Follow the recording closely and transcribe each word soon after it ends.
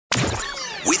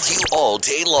with you all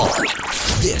day long.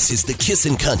 This is the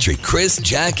Kissin' Country Chris,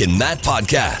 Jack, and Matt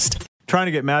podcast. Trying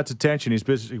to get Matt's attention. He's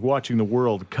busy watching the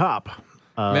World Cup.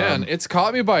 Man, it's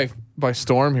caught me by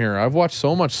storm here. I've watched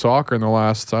so much soccer in the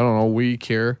last, week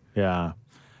here. Yeah.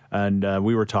 And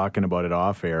we were talking about it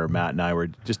off air. Matt and I were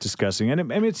just discussing it.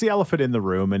 And it's the elephant in the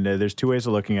room. And there's two ways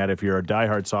of looking at it. If you're a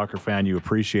diehard soccer fan, you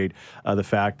appreciate the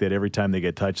fact that every time they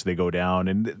get touched, they go down.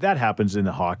 And that happens in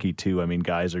the hockey, too. I mean,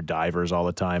 guys are divers all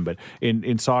the time. But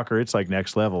in soccer, it's like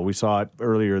next level. We saw it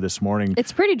earlier this morning.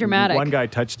 It's pretty dramatic. One guy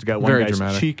got one Very guy's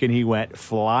dramatic. cheek, and he went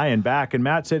flying back. And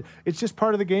Matt said, it's just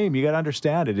part of the game. You got to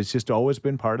understand it. It's just always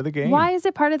been part of the game. Why is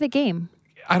it part of the game?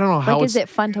 I don't know how Like, is it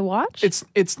fun to watch? It's.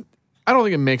 I don't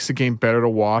think it makes the game better to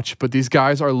watch, but these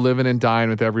guys are living and dying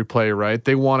with every play, right?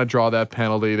 They want to draw that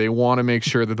penalty. They want to make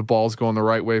sure that the ball's going the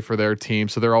right way for their team,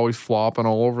 so they're always flopping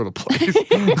all over the place.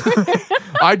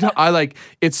 I like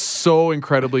it's so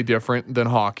incredibly different than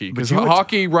hockey because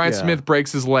hockey, Ryan Smith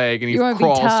breaks his leg and he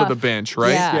crawls to the bench,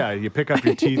 right? Yeah. You pick up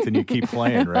your teeth and you keep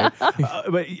playing, right?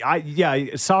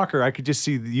 Soccer, I could just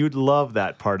see you'd love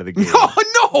that part of the game. Oh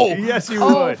no! Yes, you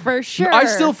Oh, would. for sure. I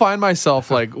still find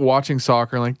myself like watching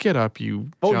soccer and like, get up, you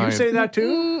Oh, giant. you say that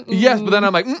too? Yes, but then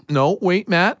I'm like, no, wait,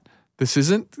 Matt. This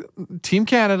isn't Team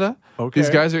Canada. Okay.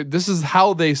 These guys this is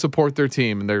how they support their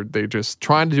team, and they're just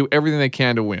trying to do everything they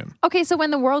can to win. Okay, so when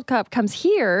the World Cup comes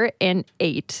here in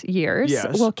 8 years,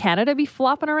 Yes. will Canada be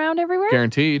flopping around everywhere?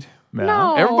 Guaranteed.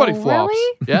 No, Everybody flops.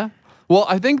 Really? Yeah. Well,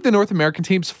 I think the North American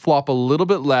teams flop a little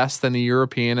bit less than the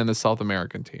European and the South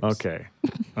American teams. Okay.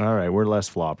 All right. We're less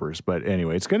floppers. But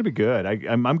anyway, it's going to be good.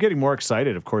 I'm getting more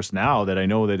excited, of course, now that I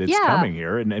know that it's coming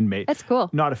here. And That's cool.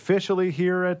 Not officially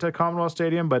here at Commonwealth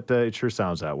Stadium, but it sure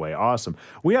sounds that way. Awesome.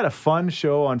 We had a fun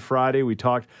show on Friday. We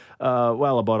talked,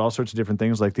 about all sorts of different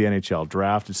things like the NHL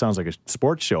draft. It sounds like a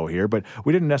sports show here, but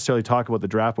we didn't necessarily talk about the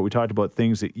draft, but we talked about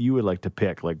things that you would like to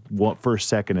pick, like first,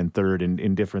 second, and third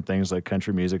in different things like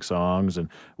country music songs and,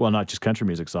 well, not just country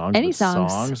music songs, Any but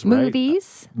songs. right?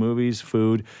 Movies.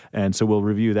 Food. And so we'll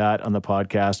review that on the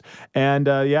podcast. And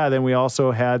then we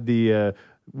also had the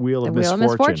Wheel of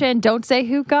Misfortune. Don't say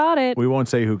who got it. We won't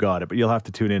say who got it, but you'll have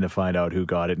to tune in to find out who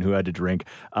got it and who had to drink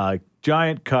a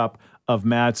giant cup of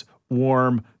Matt's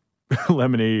warm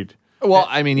lemonade. Well,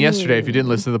 I mean, yesterday, if you didn't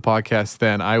listen to the podcast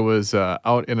then, I was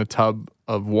out in a tub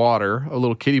of water, a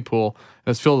little kiddie pool,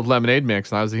 and it's filled with lemonade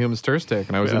mix, and I was a human stir stick,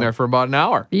 and I was in there for about an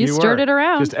hour. You stirred were. it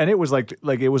around. And it was like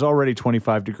it was already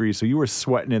 25 degrees, so you were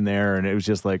sweating in there, and it was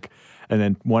just like, and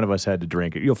then one of us had to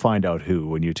drink it. You'll find out who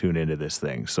when you tune into this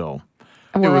thing, so...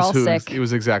 And we're all sick. It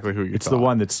was exactly who you It's thought. the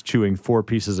one that's chewing 4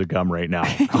 pieces of gum right now.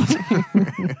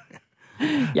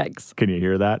 Yikes. Can you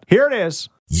hear that? Here it is.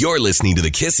 You're listening to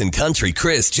the Kissin' Country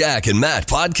Chris, Jack, and Matt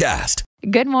podcast.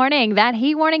 Good morning. That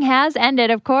heat warning has ended,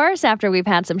 of course, after we've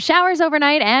had some showers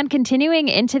overnight, and continuing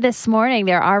into this morning,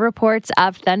 there are reports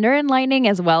of thunder and lightning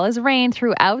as well as rain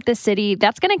throughout the city.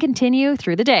 That's going to continue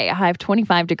through the day. A high of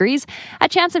 25 degrees, a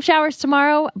chance of showers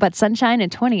tomorrow, but sunshine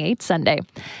and 28 Sunday.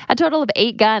 A total of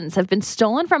 8 guns have been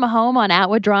stolen from a home on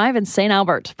Atwood Drive in St.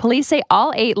 Albert. Police say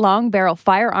all 8 long barrel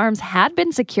firearms had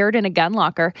been secured in a gun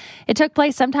locker. It took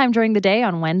place sometime during the day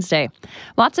on Wednesday.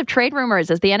 Lots of trade rumors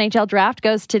as the NHL draft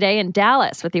goes today in Dallas.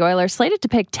 With the Oilers slated to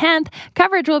pick 10th,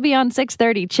 coverage will be on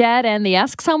 6:30 CHED, and the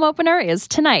Esks home opener is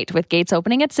tonight with gates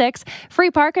opening at 6.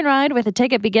 Free park and ride with a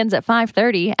ticket begins at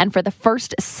 5:30, and for the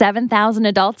first 7,000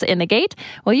 adults in the gate,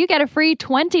 well, you get a free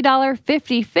 $20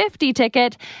 50/50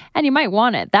 ticket, and you might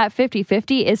want it. That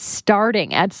 50/50 is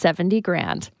starting at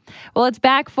 $70,000. Well, it's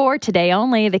back for today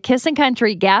only. The Kissin'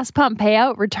 Country gas pump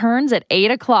payout returns at 8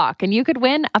 o'clock, and you could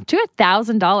win up to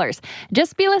 $1,000.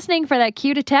 Just be listening for that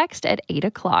cue to text at 8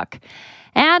 o'clock.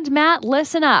 And Matt,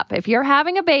 listen up. If you're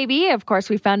having a baby, of course,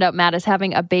 we found out Matt is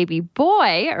having a baby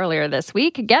boy earlier this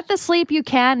week. Get the sleep you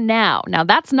can now. Now,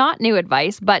 that's not new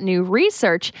advice, but new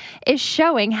research is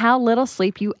showing how little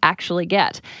sleep you actually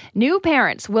get. New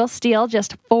parents will steal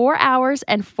just 4 hours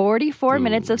and 44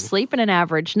 minutes of sleep in an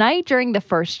average night during the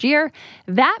first year.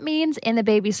 That means in the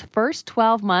baby's first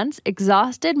 12 months,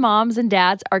 exhausted moms and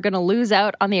dads are going to lose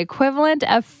out on the equivalent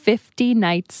of 50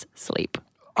 nights sleep.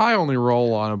 I only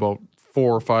roll on about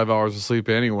 4 or 5 hours of sleep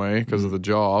anyway because of the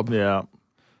job. Yeah.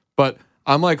 But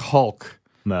I'm like Hulk.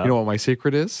 No. You know what my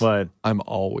secret is? What? I'm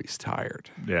always tired.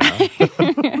 Yeah.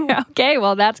 Okay,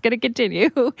 well, that's going to continue.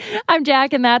 I'm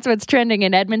Jack, and that's what's trending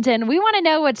in Edmonton. We want to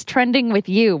know what's trending with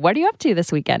you. What are you up to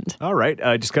this weekend? All right.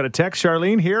 I just got a text.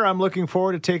 Charlene here. I'm looking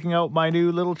forward to taking out my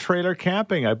new little trailer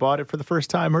camping. I bought it for the first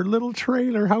time. Her little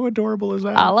trailer. How adorable is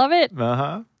that? I love it.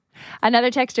 Uh-huh. Another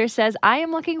texter says, I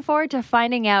am looking forward to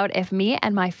finding out if me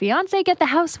and my fiance get the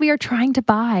house we are trying to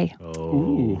buy.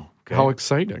 Oh. Okay. How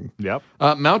exciting. Yep.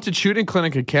 Mounted shooting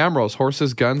clinic at Camrose,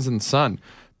 horses, guns, and sun.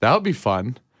 That would be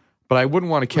fun, but I wouldn't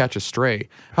want to catch a stray.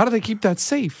 How do they keep that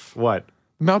safe? What?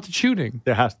 Mounted shooting.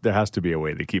 There has to be a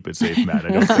way to keep it safe, Matt. I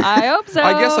don't think, I hope so.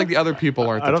 I guess like the other people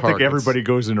aren't the I don't think targets. everybody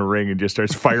goes in a ring and just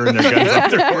starts firing their guns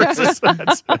off their horses.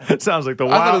 That sounds like the I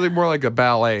thought it wild. was more like a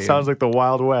ballet. Sounds like the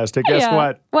Wild West. Hey, guess Yeah.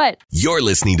 what? What? You're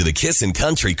listening to the Kissin'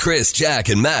 Country Chris, Jack,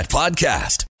 and Matt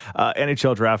podcast.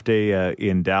 NHL draft day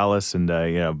in Dallas, and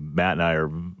Matt and I are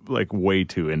like way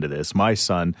too into this. My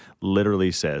son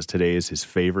literally says today is his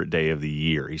favorite day of the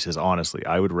year. He says, honestly,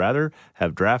 I would rather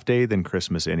have draft day than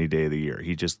Christmas any day of the year.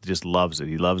 He just loves it.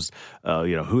 He loves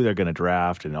who they're going to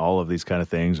draft and all of these kind of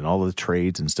things and all of the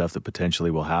trades and stuff that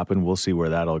potentially will happen. We'll see where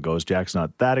that all goes. Jack's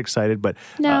not that excited, but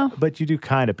No. but you do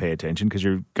kind of pay attention because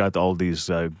you've got all these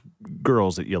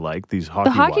girls that you like, these hockey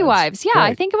The hockey wives. Yeah, I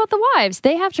Right. think about the wives.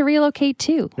 They have to relocate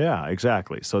too. Yeah,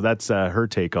 exactly. So that's her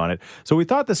take on it. So we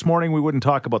thought this morning we wouldn't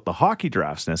talk about the hockey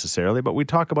drafts necessarily, but we'd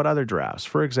talk about other drafts.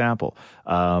 For example,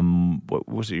 what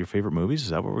was it, your favorite movies? Is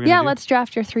that what we're going to Yeah, do? let's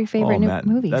draft your 3 favorite new Matt,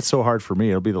 movies. That's so hard for me.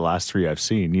 It'll be the last 3 I've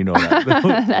seen. You know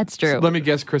that. That's true. Let me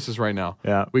guess Chris's right now.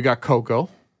 Yeah. We got Coco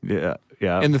yeah.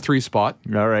 in the 3 spot.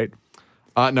 All right.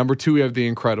 Number 2, we have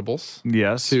The Incredibles.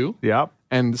 Yes. 2. Yep.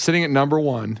 And sitting at number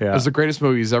 1 Yeah. is the greatest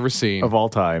movie he's ever seen. Of all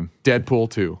time. Deadpool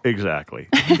 2. Exactly.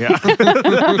 Yeah.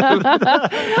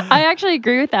 I actually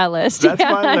agree with that list. That's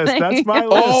my list. That's my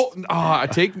list. I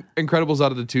take Incredibles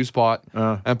out of the 2 spot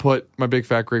and put My Big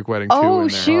Fat Greek Wedding 2 in Oh, there.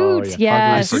 shoot. I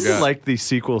Yes. seem to forgot. like these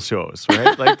sequel shows,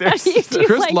 right? Like there's. You do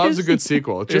Chris like loves this- a good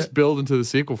sequel. Just build into the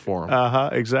sequel for him.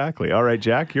 Exactly. All right,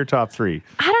 Jack, your top 3.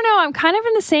 I don't know. I'm kind of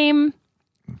in the same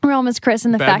realm as Chris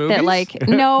in the Bad fact that, movies? like,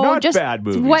 no, Not just bad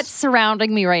movies. what's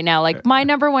surrounding me right now. Like, my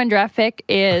number 1 draft pick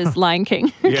is Lion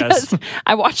King. Yes. Because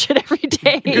I watch it every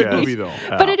day. Good Yes. movie, though.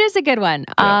 But it is a good one.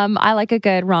 I like a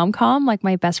good rom-com, like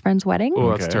My Best Friend's Wedding.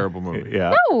 Oh, that's a Okay. terrible movie.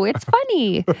 Yeah. No, it's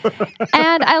funny.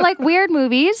 And I like weird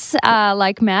movies,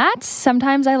 like Matt.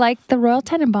 Sometimes I like the Royal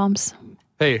Tenenbaums.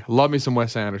 Hey, love me some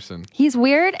Wes Anderson. He's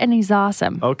weird and he's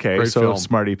awesome. Okay, Great so film.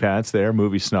 smarty pants there,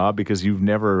 movie snob, because you've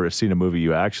never seen a movie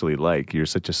you actually like. You're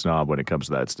such a snob when it comes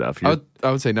to that stuff. I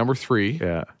would say number 3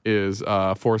 Yeah. is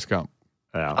Forrest Gump.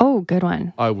 Yeah. Oh, good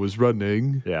one. I was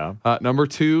running. Yeah. Number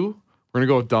 2, we're going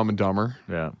to go with Dumb and Dumber.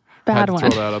 Yeah. Bad Had to one.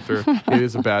 throw that up there. It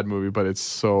is a bad movie, but it's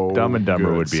so Dumb and Dumber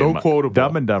good. would be so in my, quotable.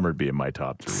 Dumb and Dumber would be in my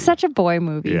top 3. Such a boy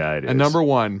movie. Yeah, it is. And number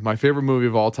 1, my favorite movie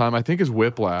of all time, I think, is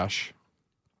Whiplash.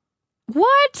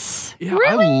 What? Yeah,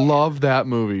 Really? I love that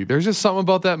movie. There's just something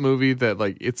about that movie that,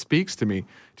 like, it speaks to me.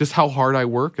 Just how hard I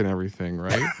work and everything,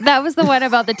 right? That was the one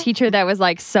about the teacher that was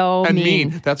like so And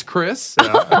mean. That's Chris. He's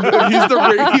the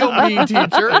radio mean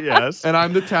teacher. Yes. And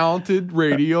I'm the talented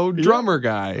radio drummer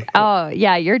guy. Oh,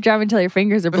 yeah. You're drumming until your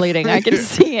fingers are bleeding. I can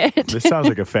see it. This sounds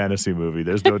like a fantasy movie.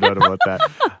 There's no doubt about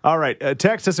that. All right.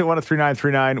 Text us at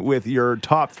 103939 with your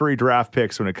top 3 draft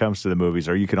picks when it comes to the movies,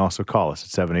 or you can also call us at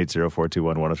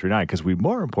 780-421-1039 because we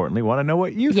more importantly want to know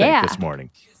what you Yeah. think this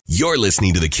morning. You're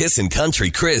listening to the Kissin' Country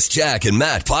Chris, Jack, and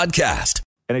Matt podcast.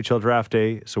 NHL draft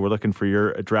day, so we're looking for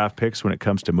your draft picks when it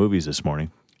comes to movies this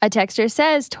morning. A texter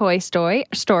says Toy Story,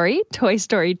 Toy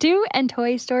Story 2, and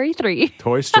Toy Story 3.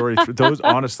 Toy Story, those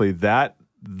honestly, those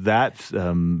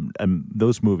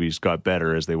movies got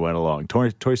better as they went along.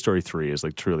 Toy Story 3 is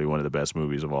like truly one of the best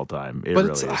movies of all time. It But really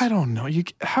it's, is. I don't know.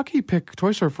 How can you pick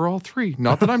Toy Story for all 3?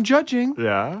 Not that I'm judging.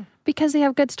 Yeah. Because they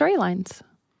have good storylines.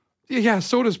 Yeah,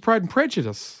 so does Pride and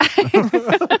Prejudice.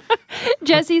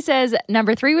 Jesse says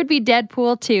number 3 would be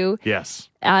Deadpool 2, Yes.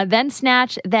 then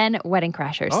Snatch, then Wedding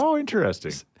Crashers. Oh,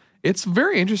 interesting. It's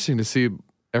very interesting to see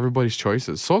everybody's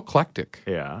choices. So eclectic.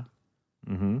 Yeah.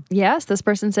 Yes, this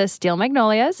person says Steel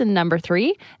Magnolias in number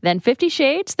 3, then 50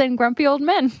 Shades, then Grumpy Old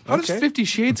Men. How does 50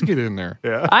 Shades get in there?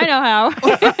 I know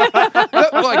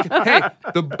how. Like, hey,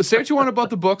 say what you want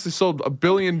about the books. They sold $1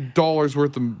 billion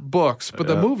worth of books, but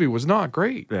the movie was not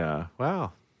great. Yeah.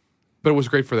 Wow. But it was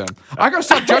great for them. I gotta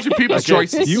stop judging people's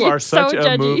choices. You You're are such so a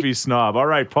judgy. movie snob. All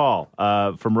right, Paul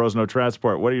from Roseno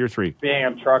Transport. What are your 3? Being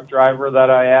a truck driver that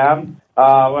I am,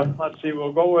 let's see,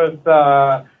 we'll go with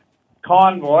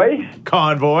Convoy.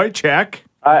 Convoy, check.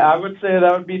 I would say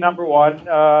that would be number 1.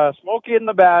 Smokey and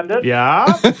the Bandit. Yeah.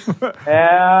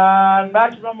 And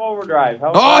Maximum Overdrive.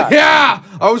 How's Oh that? yeah,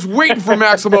 I was waiting for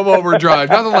Maximum Overdrive.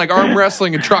 Nothing like arm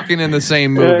wrestling and trucking in the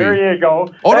same movie. There you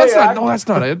go. Oh, that's Hey, not. No, that's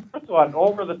not it. This one,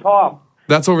 Over the Top.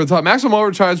 That's over the top. Maximum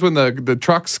Overdrive is when the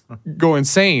trucks go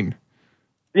insane.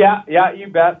 Yeah, you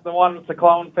bet. The one with the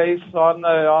clown face on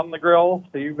the grill.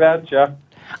 You betcha.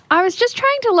 I was just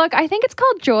trying to look. I think it's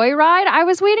called Joyride. I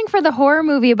was waiting for the horror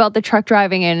movie about the truck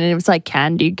driving in, and it was like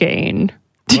Candy Cane.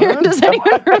 Does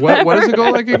anyone remember? What does it go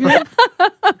like again?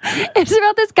 It's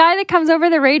about this guy that comes over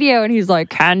the radio and he's like,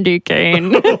 candy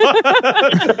cane.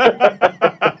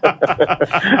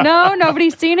 No,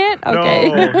 nobody's seen it? Okay.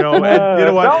 No. And you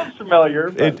know what? Sounds familiar.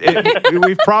 But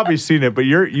We've probably seen it, but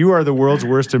you are the world's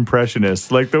worst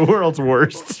impressionist. Like the world's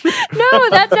worst. No,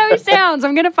 that's how he sounds.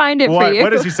 I'm going to find it for you.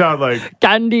 What does he sound like?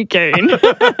 Candy cane.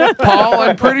 Paul,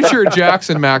 I'm pretty sure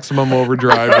Jackson Maximum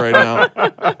Overdrive right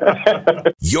now.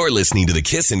 You're listening to the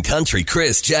Kissin' Country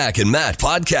Chris, Jack, and Matt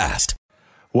podcast.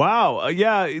 Wow.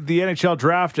 Yeah, the NHL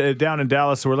draft down in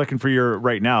Dallas. So we're looking for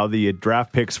the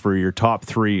draft picks for your top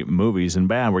 3 movies. And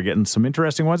bam, we're getting some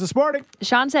interesting ones this morning.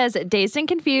 Sean says Dazed and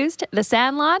Confused, The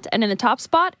Sandlot, and in the top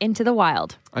spot, Into the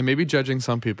Wild. I may be judging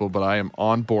some people, but I am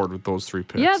on board with those 3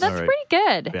 picks. Yeah, that's All right. pretty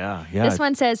good. Yeah. This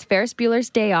one says Ferris Bueller's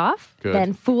Day Off, Good.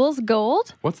 then Fool's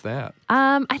Gold. What's that?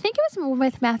 I think it was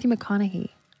with Matthew McConaughey.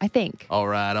 I think. All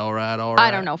right. I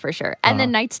don't know for sure. And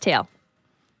then Knight's Tale.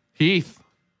 Heath,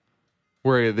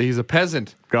 where he's a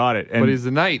peasant, Got it. And but he's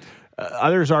a knight.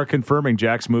 others are confirming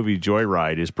Jack's movie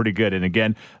Joyride is pretty good. And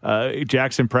again,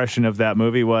 Jack's impression of that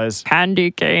movie was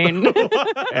Candy cane.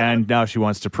 and now she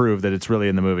wants to prove that it's really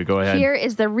in the movie. Go ahead. Here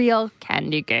is the real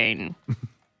candy cane.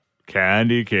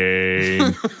 Candy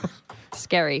cane.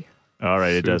 Scary. All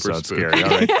right, it does Super sound spooky. scary. All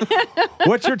right.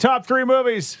 What's your top 3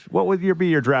 movies? What would be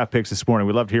your draft picks this morning?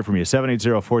 We'd love to hear from you.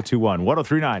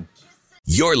 780-421-1039.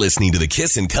 You're listening to the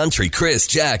Kissin' Country Chris,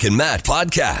 Jack, and Matt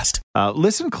podcast.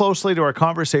 Listen closely to our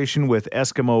conversation with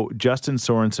Eskimo Justin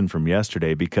Sorensen from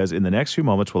yesterday, because in the next few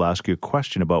moments, we'll ask you a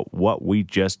question about what we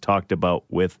just talked about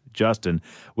with Justin.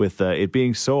 With it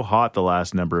being so hot the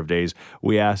last number of days,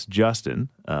 we asked Justin,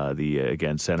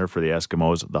 the center for the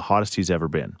Eskimos, the hottest he's ever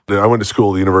been. I went to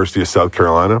school at the University of South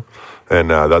Carolina, and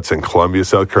that's in Columbia,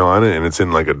 South Carolina, and it's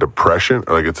in like a depression,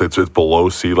 like it's below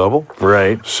sea level.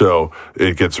 Right. So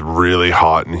it gets really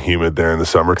hot and humid there in the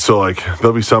summer. So like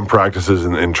there'll be some practices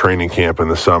in training camp in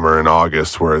the summer in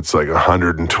August where it's like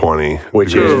 120,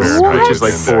 Which degrees is- Fahrenheit which is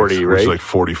like index, 40, which right? is like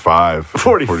 45,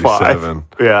 47.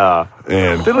 Yeah.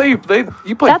 And You play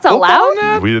That's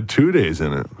allowed? we did 2 days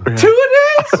in it. 2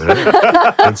 days?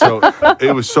 And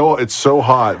so it's so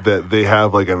hot that they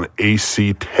have like an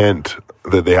AC tent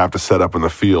that they have to set up in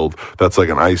the field. That's like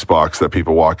an ice box that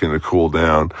people walk in to cool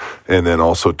down. And then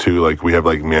also too, like we have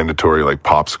like mandatory like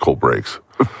popsicle breaks.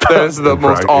 That is the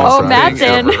most Practice. awesome Oh, Matt's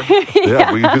thing in. ever.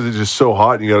 Yeah, because it's just so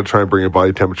hot and you got to try and bring your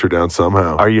body temperature down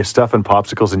somehow. Are you stuffing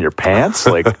popsicles in your pants?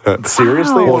 Like,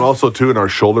 seriously? Well, and also too in our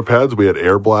shoulder pads we had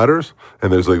air bladders,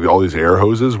 and there's like all these air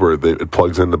hoses where it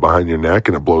plugs into behind your neck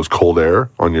and it blows cold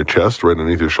air on your chest right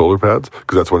underneath your shoulder pads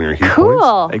because that's one of your heat points.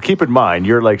 Cool. And keep in mind,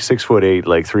 you're like 6'8",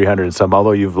 like 300 and some.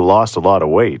 Although you've lost a lot of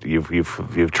weight, you've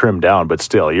trimmed down, but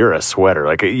still, you're a sweater.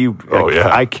 Like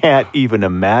I can't even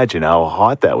imagine how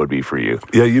hot that would be for you.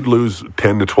 Yeah, you'd lose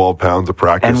 10 to 12 pounds of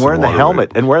practice. And wearing the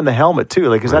water helmet, too.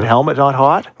 Like, is that helmet not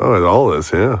hot? Oh, it all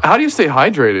is, yeah. How do you stay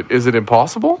hydrated? Is it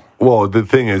impossible? Well, the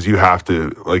thing is, you have to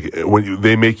like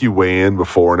they make you weigh in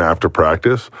before and after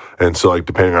practice, and so like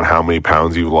depending on how many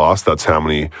pounds you've lost, that's how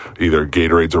many either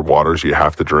Gatorades or waters you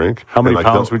have to drink. How many And,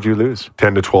 like, pounds would you lose?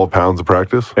 10 to 12 pounds of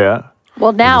practice. Yeah.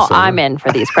 Well, now summer. I'm in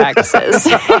for these practices.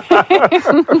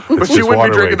 But just you wouldn't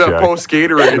water be drinking weight, that Jack. post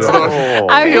Gatorade. So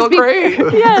I would feel just be- great.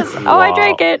 Yes. Oh, I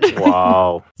drank it.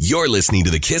 Wow. You're listening to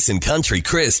the Kissin' Country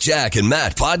Chris, Jack, and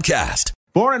Matt podcast.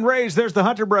 Born and raised, there's the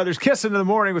Hunter Brothers kissing in the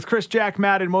morning with Chris, Jack,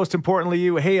 Matt, and most importantly,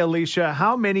 you. Hey, Alicia,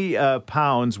 how many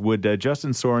pounds would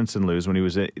Justin Sorensen lose when he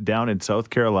was down in South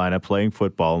Carolina playing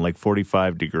football in like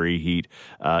 45-degree heat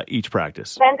each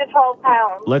practice? 10 to 12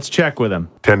 pounds. Let's check with him.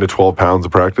 10 to 12 pounds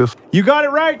of practice. You got it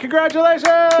right.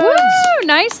 Congratulations. Woo!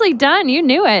 Nicely done. You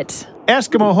knew it.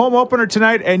 Eskimo home opener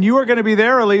tonight, and you are going to be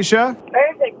there, Alicia.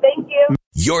 Perfect. Thank you.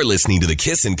 You're listening to the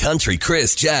Kissin' Country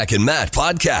Chris, Jack, and Matt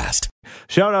podcast.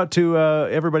 Shout out to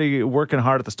everybody working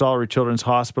hard at the Stollery Children's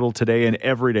Hospital today and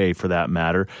every day for that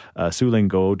matter. Su-Ling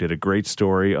Go did a great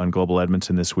story on Global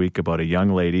Edmonton this week about a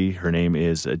young lady. Her name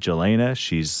is Jelena.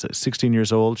 She's 16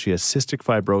 years old. She has cystic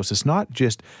fibrosis. Not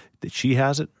just that she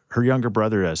has it, her younger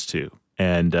brother has too.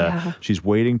 And she's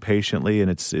waiting patiently, and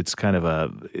it's kind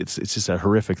of it's just a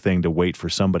horrific thing to wait for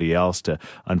somebody else to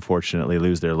unfortunately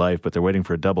lose their life. But they're waiting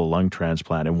for a double lung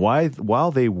transplant, and while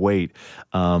they wait,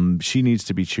 she needs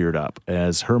to be cheered up.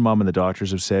 As her mom and the doctors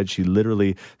have said, she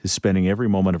literally is spending every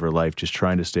moment of her life just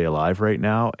trying to stay alive right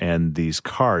now. And these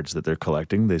cards that they're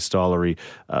collecting, the Stollery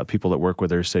people that work with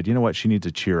her said, you know what, she needs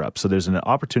to cheer up. So there's an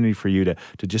opportunity for you to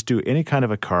just do any kind of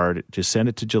a card. Just send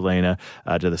it to Jelena,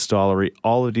 to the Stollery.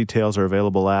 All the details are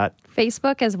available at?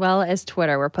 Facebook as well as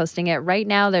Twitter. We're posting it right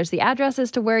now. There's the addresses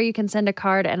to where you can send a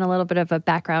card and a little bit of a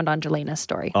background on Jelena's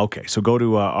story. Okay, so go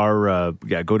to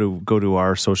go to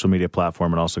our social media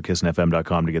platform and also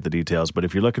kissinfm.com to get the details. But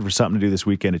if you're looking for something to do this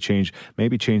weekend to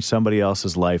change somebody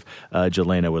else's life,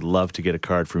 Jelena would love to get a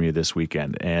card from you this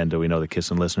weekend. And we know the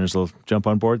Kissin' listeners will jump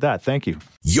on board that. Thank you.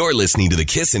 You're listening to the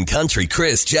Kissin' Country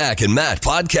Chris, Jack, and Matt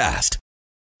podcast.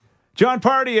 John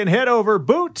Party and Head Over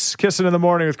Boots, Kissing in the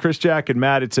Morning with Chris, Jack, and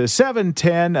Matt. It's a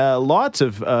 7:10. Lots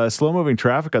of slow-moving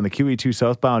traffic on the QE2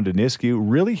 southbound to Nisku.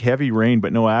 Really heavy rain,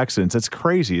 but no accidents. That's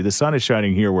crazy. The sun is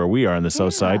shining here where we are on the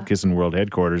south side, Kissin' World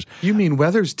headquarters. You mean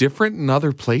weather's different in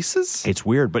other places? It's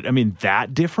weird, but I mean,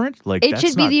 that different? Like It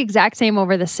should be the exact same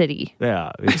over the city.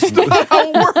 Yeah. It's Not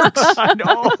how it works. I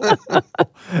know.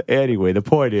 Anyway, the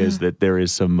point is that there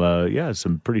is some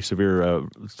pretty severe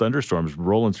thunderstorms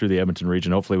rolling through the Edmonton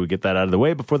region. Hopefully we get that out of the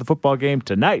way before the football game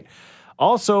tonight.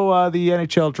 Also, the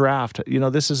NHL draft. You know,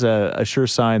 this is a sure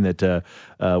sign that,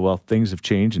 things have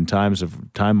changed and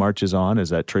time marches on,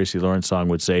 as that Tracy Lawrence song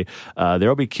would say. There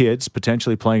will be kids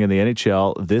potentially playing in the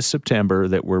NHL this September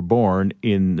that were born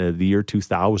in the year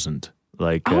 2000.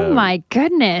 Oh my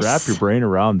goodness. Wrap your brain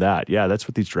around that. Yeah, that's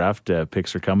what these draft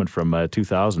picks are coming from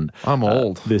 2000. I'm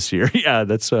old. This year. Yeah,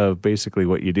 that's basically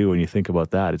what you do when you think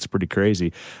about that. It's pretty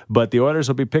crazy. But the Oilers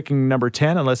will be picking number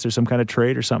 10 unless there's some kind of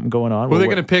trade or something going on. Who are they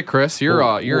going to pick, Chris?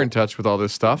 You're in touch with all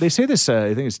this stuff. They say this,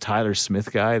 I think it's Tyler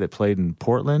Smith guy that played in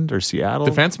Portland or Seattle.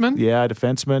 Defenseman? Yeah,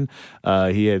 defenseman.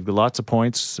 He had lots of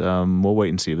points. We'll wait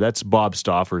and see. That's Bob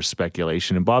Stauffer's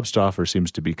speculation. And Bob Stauffer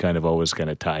seems to be always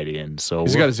tied in. So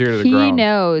he's got his ear to the ground. He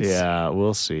knows. Yeah,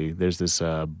 we'll see. There's this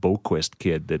Boquist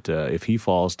kid that if he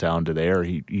falls down to there,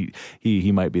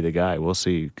 he might be the guy. We'll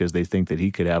see, because they think that he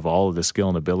could have all of the skill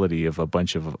and ability of a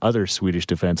bunch of other Swedish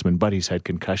defensemen, but he's had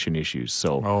concussion issues.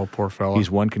 So, oh, poor fella. He's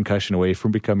one concussion away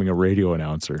from becoming a radio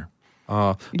announcer.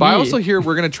 But I also hear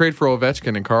we're going to trade for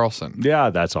Ovechkin and Carlson. Yeah,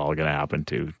 that's all going to happen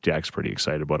too. Jack's pretty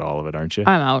excited about all of it, aren't you?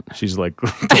 I'm out. She's like,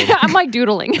 I'm like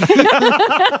doodling.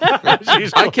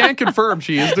 I can't confirm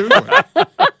she is doodling.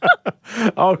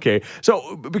 Okay,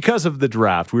 so because of the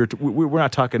draft, we're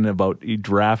not talking about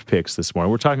draft picks this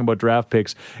morning. We're talking about draft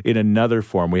picks in another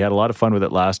form. We had a lot of fun with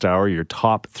it last hour, your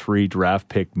top 3 draft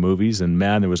pick movies, and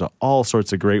man, there was all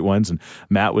sorts of great ones, and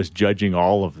Matt was judging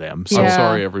all of them. So I'm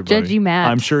sorry, everybody. Judgy Matt.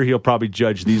 I'm sure he'll probably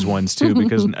judge these ones too,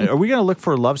 because are we going to look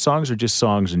for love songs or just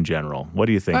songs in general? What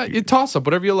do you think? You toss up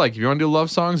whatever you like. If you want to do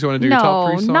love songs, you want to do your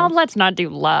top 3 songs? No, let's not do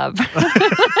love.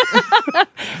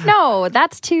 No,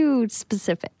 that's too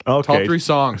specific. Okay. Top 3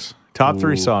 songs. Top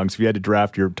 3 songs. If you had to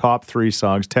draft your top 3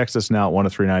 songs, text us now at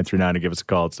 103939 and give us a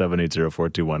call at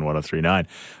 780-421-1039.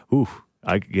 Ooh,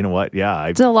 you know what? Yeah.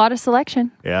 It's a lot of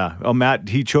selection. Yeah. Oh, Matt,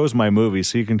 he chose my movie,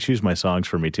 so you can choose my songs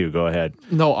for me too. Go ahead.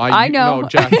 No, I know. No,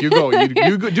 Jack, you go.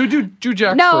 You go. Do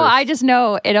Jack No, first. I just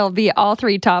know it'll be all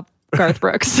 3 top Garth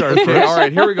Brooks. Okay, all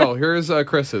right, here we go. Here's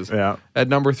Chris's. Yeah. At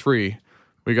number 3,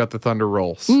 we got the Thunder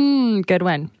Rolls. Good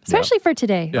one. Especially for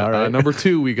today. Yeah. All right. Number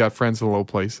 2, we got Friends in Low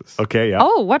Places. Okay, yeah.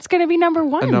 Oh, what's going to be number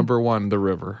 1? And number 1, The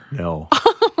River. No.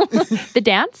 The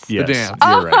dance? Yes, The dance.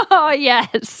 You're right. Oh,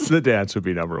 yes. The dance would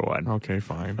be number 1. Okay,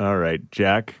 fine. All right,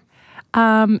 Jack.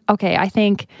 Okay, I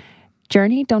think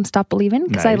Journey, Don't Stop Believing,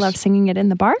 because I Nice. love singing it in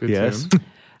the bar. Good Yes. tune.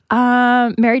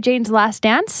 Mary Jane's Last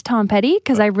Dance, Tom Petty,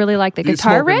 because I really like the You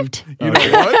guitar smoking- riff. You know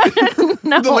what?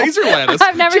 No. The laser lettuce.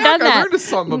 I've never Jack, done that. I learned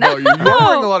something about you. You're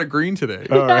wearing a lot of green today.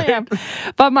 I am.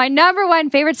 But my number 1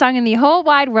 favorite song in the whole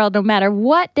wide world, no matter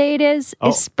what day it is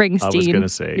Springsteen. I was gonna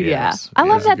say, yes. Yeah. I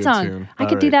love It's a that good song. tune. I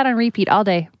could do that on repeat all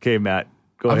day. Okay, Matt.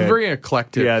 Go I'm ahead. very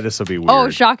eclectic. Yeah, this will be weird. Oh,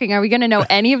 shocking. Are we going to know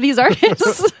any of these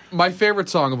artists? My favorite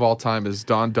song of all time is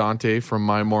Don Dante from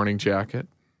My Morning Jacket.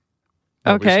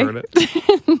 Nobody's Okay. heard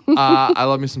it. I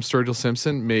love me some Sturgill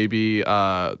Simpson. Maybe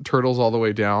Turtles All the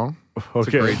Way Down. It's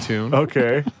a great tune.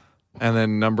 Okay. And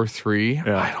then number 3,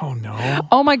 I don't know.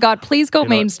 Oh my God, please go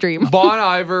mainstream. Bon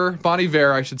Iver,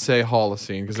 I should say,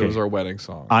 Holocene, because it was our wedding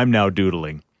song. I'm now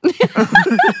doodling.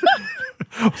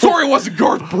 Sorry, it wasn't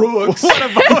Garth Brooks.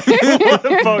 What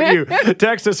about you?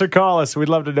 Text us or call us. We'd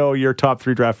love to know your top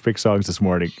 3 draft pick songs this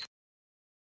morning.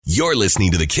 You're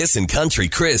listening to the Kissin' Country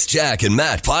Chris, Jack, and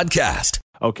Matt podcast.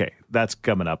 Okay, that's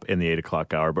coming up in the 8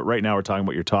 o'clock hour. But right now we're talking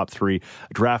about your top 3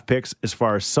 draft picks as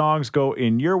far as songs go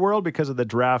in your world because of the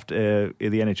draft, the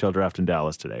NHL draft in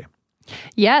Dallas today.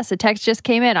 Yes, a text just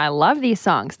came in. I love these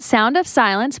songs. Sound of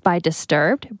Silence by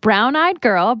Disturbed, Brown Eyed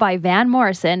Girl by Van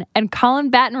Morrison, and Colin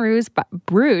Baton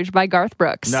Rouge by Garth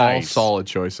Brooks. Nice. All solid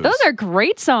choices. Those are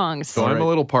great songs. So I'm a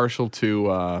little partial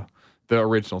to the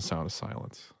original Sound of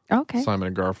Silence. Okay. Simon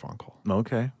and Garfunkel.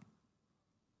 Okay.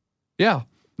 Yeah.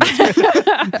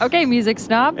 Okay, music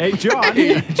snob. Hey, John.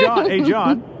 Hey,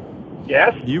 John.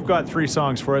 Yes? You've got 3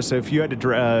 songs for us. If you had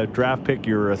to draft pick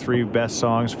your 3 best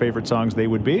songs, favorite songs, they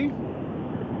would be?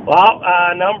 Well,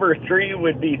 number 3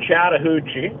 would be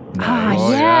Chattahoochee. Ah,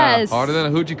 Oh, yes. Yeah. Harder than a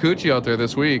hoochie coochie out there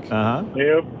this week. Uh-huh.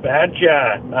 You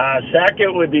betcha.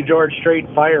 Second would be George Strait,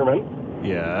 Fireman.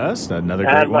 Yes, another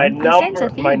great And one.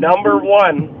 my number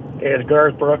 1 is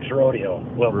Garth Brooks Rodeo.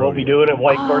 We'll be doing it in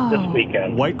White Court this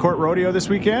weekend. White Court Rodeo this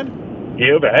weekend?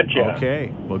 You betcha.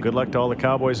 Okay. Well, good luck to all the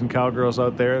cowboys and cowgirls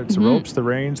out there. It's the ropes, the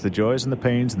reins, the joys, and the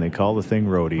pains, and they call the thing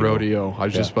rodeo. Rodeo. I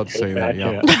was just about to say that.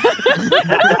 Yeah.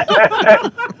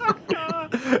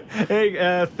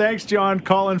 Hey, thanks, John.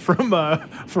 Calling from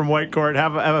White Court.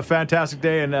 Have a fantastic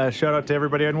day, and shout out to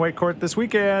everybody on White Court this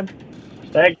weekend.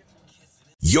 Thank you.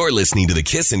 You're listening to the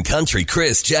Kissin' Country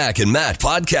Chris, Jack, and Matt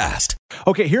podcast.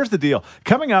 Okay, here's the deal.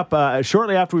 Coming up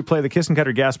shortly after we play the Kissin'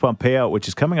 Country Gas Pump Payout, which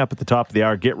is coming up at the top of the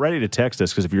hour, get ready to text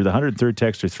us, because if you're the 103rd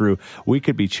texter through, we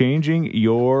could be changing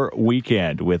your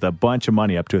weekend with a bunch of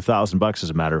money, up to $1,000 as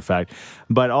a matter of fact.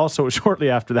 But also shortly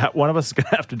after that, one of us is going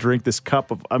to have to drink this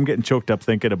cup of, I'm getting choked up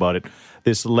thinking about it,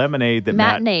 this lemonade that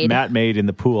Matt made in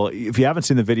the pool. If you haven't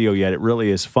seen the video yet, it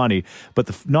really is funny. But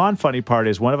the non-funny part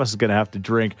is one of us is going to have to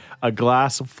drink a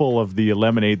glass full of the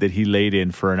lemonade that he laid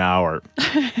in for an hour.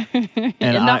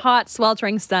 And in the hot,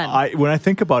 sweltering sun. When I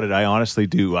think about it, I honestly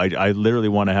do. I literally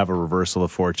want to have a reversal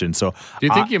of fortune. So, Do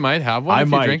you think you might have one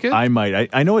if you drink it? I might.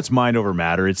 I know it's mind over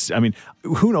matter.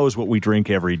 Who knows what we drink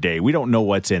every day? We don't know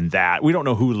what's in that. We don't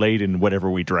know who laid in whatever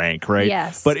we drank, right?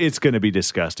 Yes. But it's going to be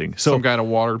disgusting. So, some kind of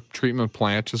water treatment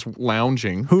plant just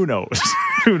lounging. Who knows?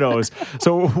 Who knows?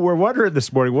 So we're wondering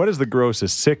this morning, what is the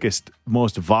grossest, sickest,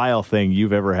 most vile thing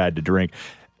you've ever had to drink?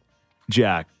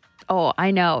 Jack. Oh,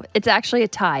 I know. It's actually a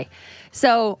tie.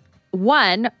 So,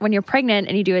 one, when you're pregnant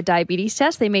and you do a diabetes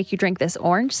test, they make you drink this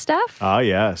orange stuff. Ah,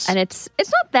 yes. And it's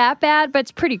not that bad, but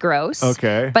it's pretty gross.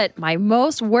 Okay. But my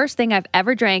worst thing I've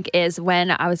ever drank is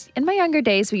when I was in my younger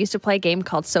days, we used to play a game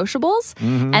called Sociables,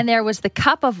 and there was the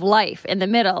cup of life in the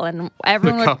middle, and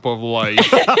everyone The cup of life.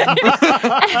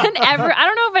 I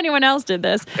don't know if anyone else did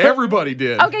this. Everybody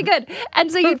did. Okay, good.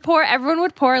 And so everyone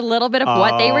would pour a little bit of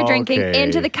what they were drinking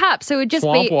into the cup. So it would just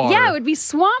Swamp water. Yeah, it would be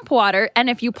swamp water. And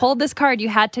if you pulled this card, you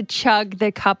had to chug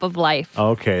the cup of life.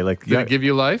 Okay, Did it give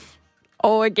you life?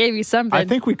 Oh, it gave you something. I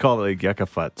think we call it like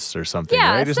yucca-futz or something,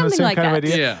 Yeah, right? Isn't it the something same like kind that.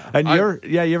 of idea? Yeah. And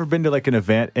you ever been to like an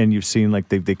event and you've seen like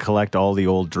they collect all the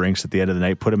old drinks at the end of the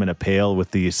night, put them in a pail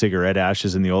with the cigarette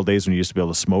ashes in the old days when you used to be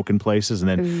able to smoke in places, and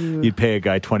then you'd pay a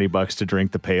guy $20 to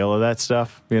drink the pail of that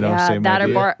stuff. yeah, same that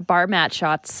idea. or bar mat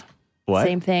shots. What?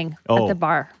 Same thing Oh. at the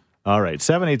bar. All right,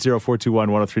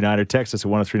 780-421-1039 or text us at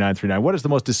 103939. What is the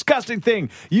most disgusting thing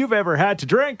you've ever had to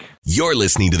drink? You're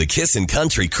listening to the Kissin'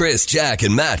 Country Chris, Jack,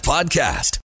 and Matt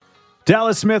podcast.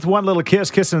 Dallas Smith, One Little Kiss,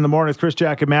 Kissing in the Morning with Chris,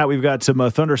 Jack, and Matt. We've got some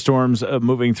thunderstorms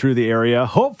moving through the area.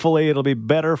 Hopefully, it'll be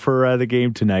better for the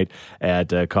game tonight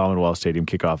at Commonwealth Stadium.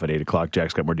 Kickoff at 8 o'clock.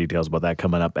 Jack's got more details about that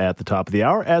coming up at the top of the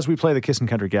hour as we play the Kissin'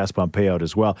 Country Gas Pump Payout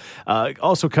as well.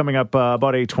 Also coming up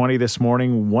about 8:20 this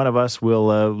morning, one of us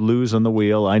will lose on the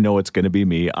wheel. I know it's going to be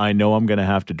me. I know I'm going to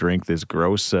have to drink this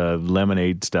gross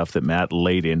lemonade stuff that Matt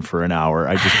laid in for an hour.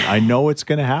 I know it's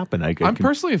going to happen. I'm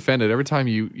personally offended every time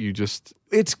you just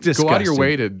It's disgusting. go out of your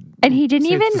way to. And he didn't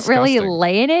say even it's really disgusting.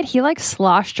 lay in it. He like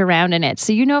sloshed around in it.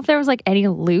 So you know if there was like any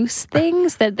loose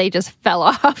things that they just fell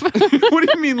off. What do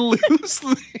you mean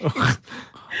loosely?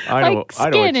 like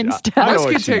skin and stuff. My know skin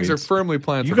what you tags mean. are firmly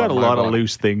planted. You got a on my lot of body.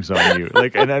 loose things on you,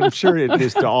 and I'm sure it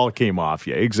just all came off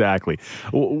you. Exactly.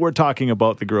 We're talking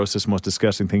about the grossest, most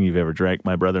disgusting thing you've ever drank.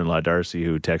 My brother-in-law Darcy,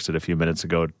 who texted a few minutes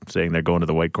ago saying they're going to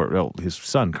the White Court. Well, his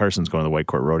son Carson's going to the White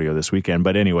Court Rodeo this weekend.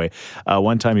 But anyway,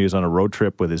 one time he was on a road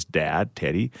trip with his dad,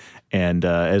 Teddy, and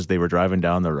as they were driving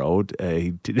down the road,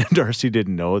 Darcy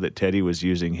didn't know that Teddy was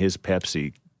using his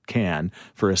Pepsi can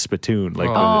for a spittoon.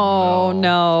 Oh,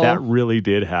 no. That really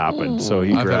did happen. So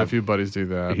he I've had a grabbed. few buddies do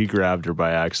that. He grabbed her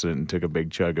by accident and took a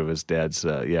big chug of his dad's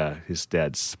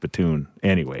spittoon.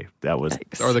 Anyway, that was.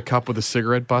 Or the cup with the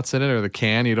cigarette butts in it, or the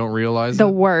can, you don't realize The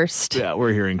it. worst. Yeah,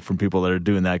 we're hearing from people that are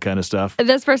doing that kind of stuff.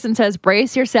 This person says,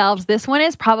 brace yourselves. This one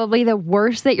is probably the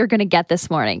worst that you're going to get this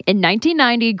morning. In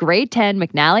 1990, grade 10,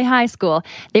 McNally High School,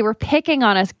 they were picking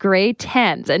on us grade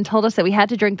 10s and told us that we had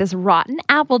to drink this rotten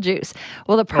apple juice.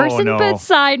 Well, the person no.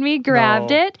 beside me grabbed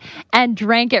No. it and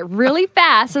drank it really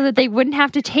fast so that they wouldn't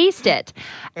have to taste it.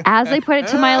 As they put it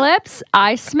to my lips,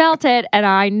 I smelt it and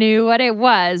I knew what it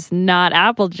was, not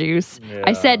apple juice.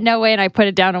 I said no way and I put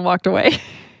it down and walked away.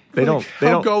 They don't. They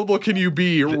How don't. gullible can you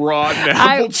be, rotten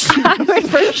I apple juice? would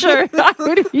for sure. I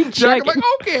would be Jack, I'm checking. like,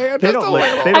 okay, They just a don't let.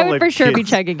 little. They don't I would let for sure be kids-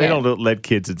 checking They it. don't let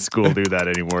kids in school do that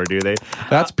anymore, do they?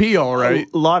 That's pee, all right.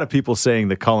 A lot of people saying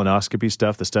the colonoscopy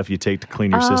stuff, the stuff you take to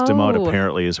clean your system out, Oh.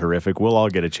 apparently is horrific. We'll all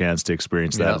get a chance to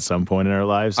experience that Yeah. at some point in our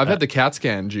lives. I've had the CAT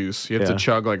scan juice. You have Yeah. to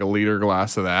chug like a liter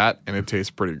glass of that, and it tastes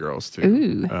pretty gross too.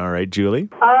 Ooh. All right, Julie.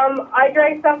 I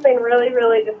drank something really,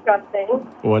 really disgusting.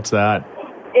 What's that?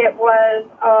 It was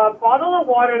a bottle of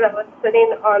water that was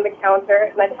sitting on the counter,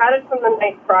 and I'd had it from the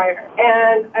night prior.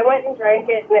 And I went and drank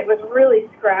it, and it was really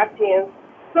scratchy and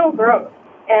so gross.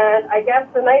 And I guess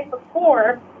the night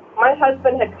before, my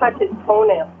husband had cut his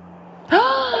toenail.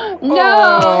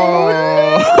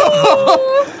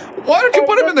 Why don't you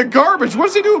put him in the garbage? What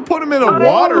does he do? Put him in a I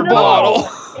water don't know. bottle.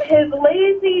 His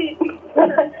lazy...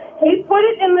 He put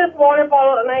it in this water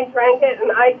bottle, and I drank it,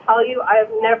 and I tell you, I have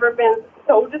never been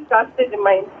so disgusted in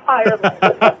my entire life.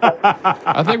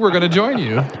 I think we're gonna join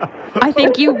you. I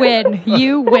think you win.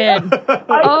 You win.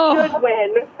 I should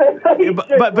win.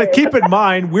 But keep in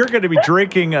mind, we're going to be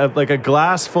drinking a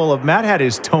glass full of. Matt had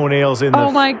his toenails in the. Oh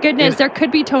my goodness, in- there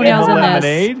could be in toenails the in this.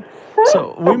 lemonade.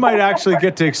 So we might actually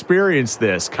get to experience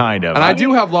this kind of. And I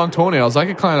do have long toenails. I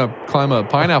could climb a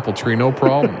pineapple tree, no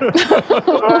problem.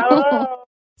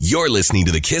 You're listening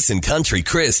to the Kissin' Country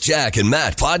Chris, Jack, and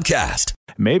Matt podcast.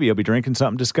 Maybe I'll be drinking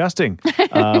something disgusting.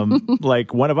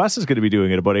 Like one of us is going to be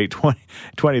doing it about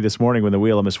 8:20 this morning when the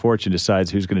Wheel of Misfortune decides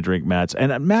who's going to drink Matt's.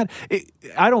 And Matt,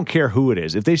 I don't care who it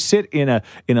is. If they sit in a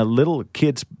little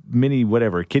kid's mini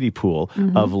kiddie pool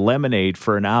of lemonade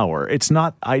for an hour, it's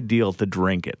not ideal to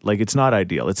drink it. Like it's not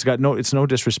ideal. It's no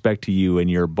disrespect to you and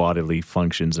your bodily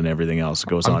functions and everything else that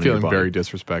goes on I'm in your feeling body. very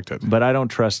disrespected. But I don't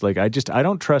trust. I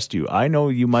don't trust you. I know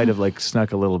you might have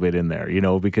snuck a little bit in there,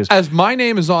 because As my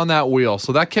name is on that wheel,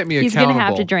 so that kept me He's accountable. going to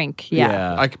have to drink.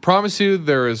 Yeah. I can promise you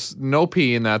there is no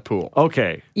pee in that pool.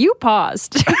 Okay. You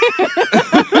paused.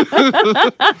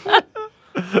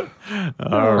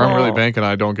 I'm really banking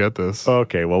I don't get this.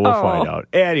 Okay, well, we'll find out.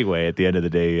 Anyway, at the end of the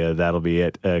day, that'll be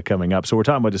it coming up. So we're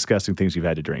talking about disgusting things you've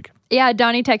had to drink. Yeah,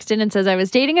 Donnie texted in and says, I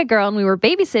was dating a girl and we were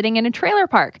babysitting in a trailer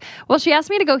park. Well, she asked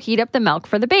me to go heat up the milk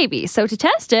for the baby. So to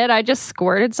test it, I just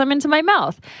squirted some into my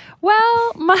mouth.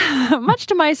 Well, much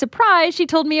to my surprise, she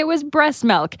told me it was breast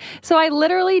milk. So I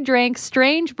literally drank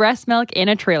strange breast milk in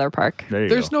a trailer park. There you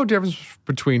There's go. no difference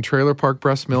between trailer park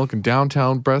breast milk and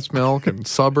downtown breast milk and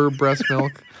suburb breast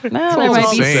milk. Well, there all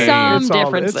might the be same. some It's all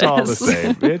differences. the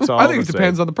same. It's all I think the it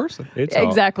depends same. on the person. It's all-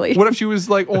 Exactly. What if she was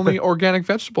like only organic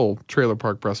vegetable trailer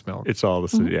park breast milk? It's all the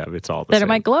same. Yeah, it's all the Then same. it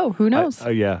might glow. Who knows?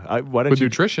 Yeah. Why don't With you?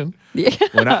 nutrition,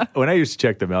 When I used to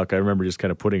check the milk, I remember just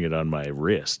kind of putting it on my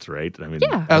wrist, right? I mean,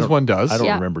 Yeah. as one does. I don't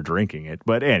Yeah. remember drinking it,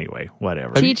 but anyway,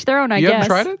 whatever. To each their own, I You guess. haven't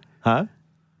tried it? Huh?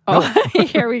 Oh,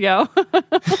 here we go.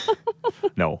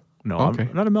 No, Okay.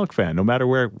 I'm not a milk fan. No matter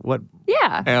what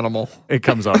Yeah. Animal. it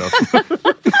comes out of.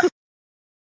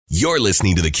 You're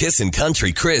listening to the Kissin'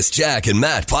 Country Chris, Jack, and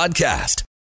Matt podcast.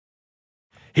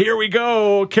 Here we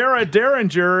go. Cara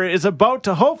Derringer is about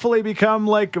to hopefully become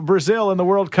like Brazil in the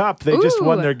World Cup. They just Ooh.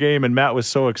 won their game, and Matt was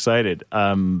so excited.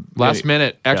 Last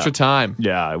minute, extra time.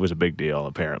 Yeah, it was a big deal,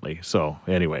 apparently. So,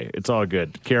 anyway, it's all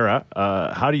good. Cara,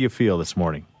 how do you feel this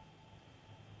morning?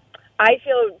 I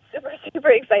feel super, super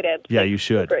excited. Yeah, you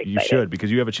should. Super You excited. should, because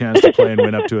you have a chance to play and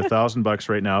win up to $1,000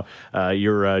 right now.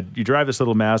 You drive this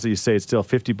little Mazda. You say it's still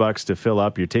 $50 to fill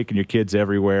up. You're taking your kids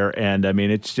everywhere, and I mean,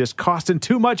 it's just costing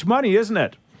too much money, isn't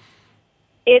it?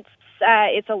 It's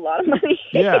a lot of money.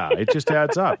 Yeah, it just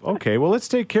adds up. Okay, well, let's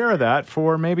take care of that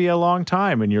for maybe a long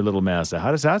time in your little Mazda. How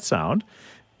does that sound?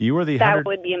 You are the That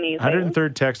would be amazing.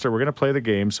 103rd texter. We're going to play the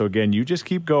game. So, again, you just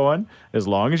keep going as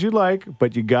long as you like,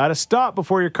 but you got to stop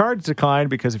before your card's declined,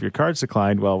 because if your card's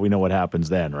declined, well, we know what happens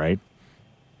then, right?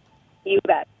 You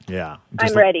bet. Yeah.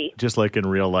 I'm ready. Just like in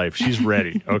real life. She's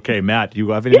ready. Okay, Matt, you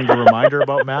have anything to remind her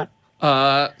about, Matt?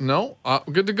 No,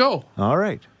 good to go. All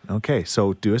right. Okay,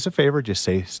 so do us a favor. Just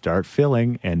say, start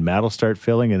filling, and Matt will start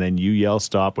filling, and then you yell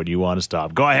stop when you want to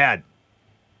stop. Go ahead.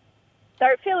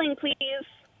 Start filling, please.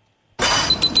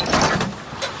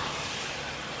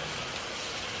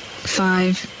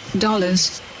 $5,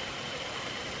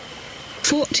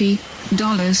 $40,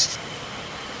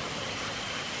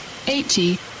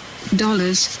 $80,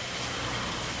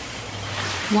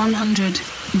 $100,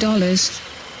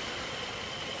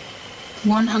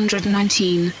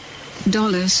 $119,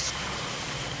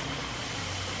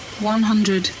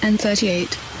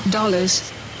 $138,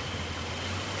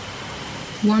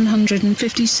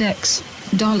 $156,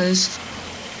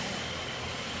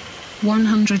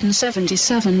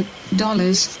 $177,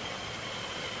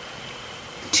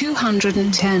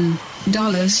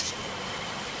 $210,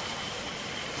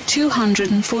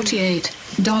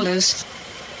 $248,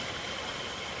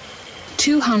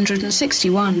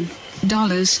 $261,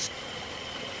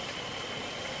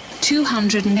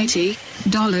 $280,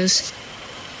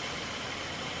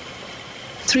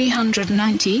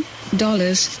 $390,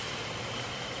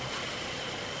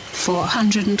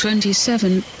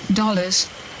 $427.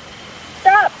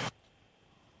 Stop.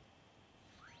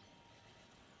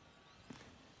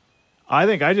 I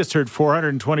think I just heard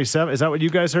 427. Is that what you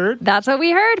guys heard? That's what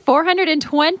we heard.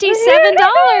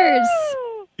 $427.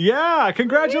 Yeah,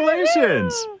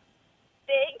 congratulations.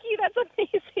 Thank you. That's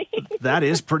amazing. That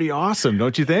is pretty awesome,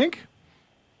 don't you think?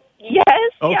 Yes.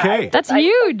 Okay. Yeah, That's I'm so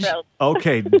huge. thrilled.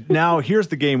 Okay, now here's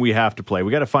the game we have to play.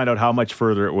 We got to find out how much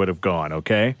further it would have gone,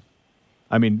 okay?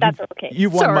 I mean, That's okay. You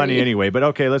won Sorry. money anyway, but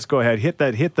okay, let's go ahead. Hit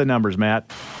the numbers, Matt.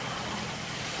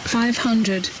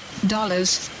 $500,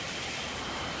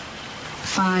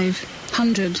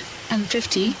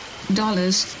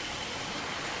 $550,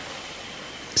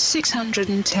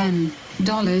 $610,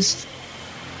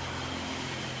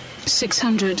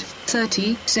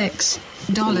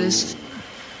 $636,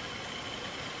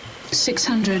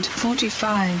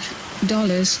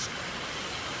 $645,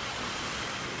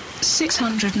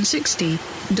 $660,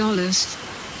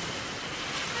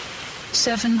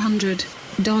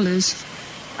 $700,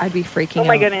 I'd be freaking Oh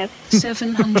my out. goodness.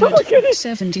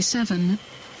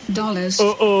 $777,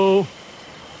 Uh-oh.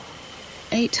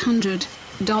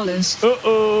 $800,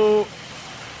 Uh-oh.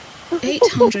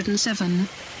 $807,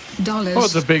 Oh,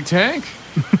 it's a big tank.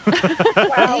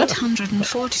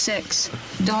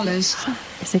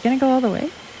 $846, Is it going to go all the way?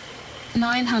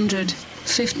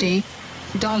 $950,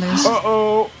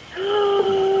 Uh-oh.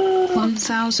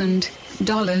 $1,000.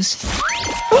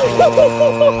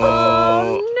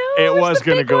 Oh, no. It was the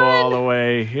going to big go one. all the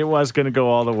way. It was going to go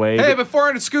all the way. Hey, but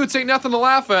 400 scoots ain't nothing to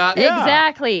laugh at. Yeah.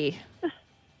 Exactly.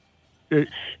 Thank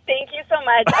you so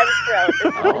much. I'm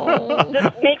thrilled. This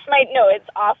makes it's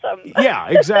awesome. Yeah,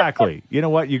 exactly. You know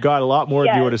what? You got a lot more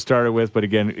than you Yes. would have started with, but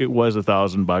again, it was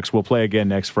 $1,000. We'll play again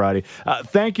next Friday.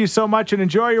 Thank you so much, and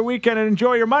enjoy your weekend and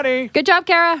enjoy your money. Good job,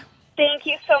 Kara. Thank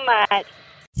you so much.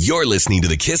 You're listening to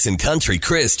the Kissin' Country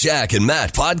Chris, Jack, and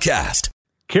Matt podcast.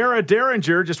 Kara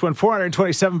Derringer just won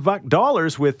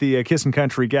 $427 with the Kissin'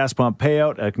 Country gas pump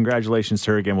payout. Congratulations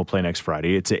to her again. We'll play next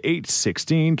Friday. It's at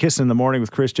 8:16. Kissin' in the morning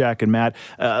with Chris, Jack, and Matt.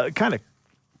 Kind of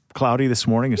cloudy this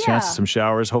morning. A chance of some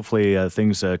showers. Hopefully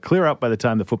things clear up by the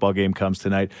time the football game comes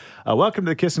tonight. Welcome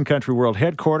to the Kissin' Country World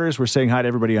Headquarters. We're saying hi to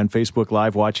everybody on Facebook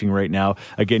Live watching right now.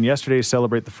 Again, yesterday to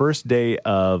celebrate the first day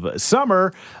of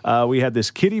summer, we had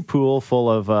this kiddie pool full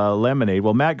of lemonade.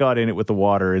 Well, Matt got in it with the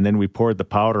water, and then we poured the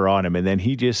powder on him, and then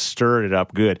he just stirred it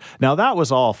up good. Now, that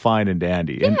was all fine and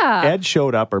dandy. And Yeah. Ed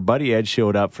showed up, our buddy Ed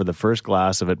showed up for the first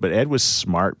glass of it, but Ed was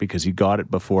smart because he got it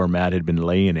before Matt had been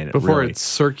laying in it. Before really. it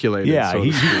circulated. Yeah, so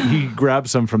to speak. he grabbed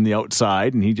some from the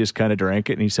outside and he just kind of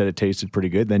drank it and he said it tasted pretty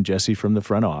good. Then Jessie from the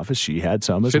front office, she had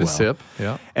some as Should well. a sip.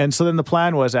 Yeah. And so then the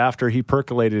plan was after he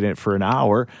percolated it for an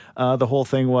hour, the whole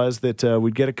thing was that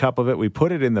we'd get a cup of it, we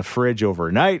put it in the fridge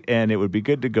overnight, and it would be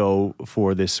good to go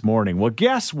for this morning. Well,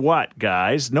 guess what,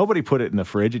 guys? Nobody put it in the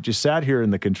fridge. It just sat here in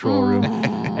the control room,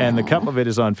 and the cup of it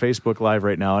is on Facebook Live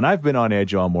right now. And I've been on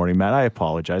edge all morning, Matt. I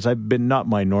apologize. I've been not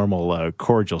my normal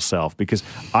cordial self because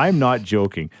I'm not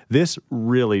joking. This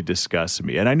really disgusts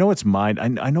me. And I know it's mine.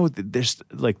 I know that there's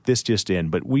like this just in,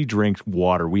 but we drink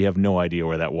water. We have no idea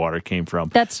where that water came from.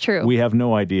 That's true. We have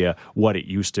no idea what it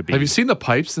used to be. Have you seen the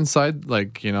pipes inside,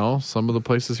 like, you know, some of the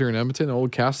places here in Edmonton,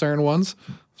 old cast iron ones?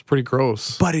 It's pretty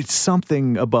gross. But it's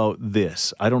something about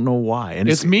this. I don't know why. And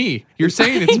It's me. You're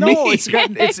saying it's me. No,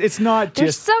 it's not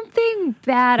There's just. something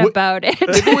bad about it.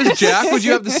 If it was Jack, would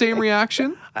you have the same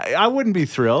reaction? I wouldn't be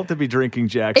thrilled to be drinking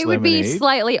Jack's It would lemonade. be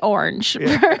slightly orange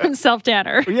for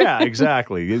self-tanner. Yeah,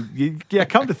 exactly. Yeah,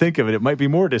 come to think of it, it might be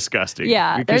more disgusting.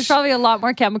 Yeah, because there's probably a lot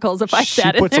more chemicals if I she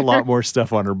sat in puts there. a lot more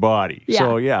stuff on her body. Yeah.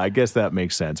 So yeah, I guess that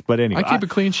makes sense. But anyway, I keep a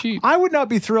clean sheet. I would not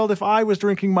be thrilled if I was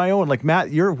drinking my own. Like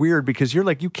Matt, you're weird because you're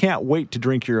like you can't wait to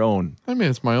drink your own. I mean,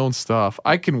 it's my own stuff.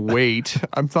 I can wait.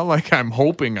 I'm not like I'm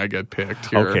hoping I get picked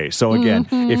here. Okay, so again,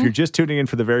 Mm-hmm. if you're just tuning in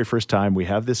for the very first time, we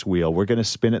have this wheel. We're going to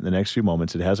spin it in the next few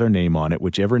moments. It has our name on it.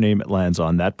 Whichever name it lands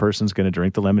on, that person's going to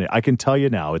drink the lemonade. I can tell you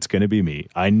now, it's going to be me.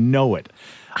 I know it.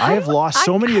 I have lost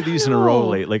so many of these in a row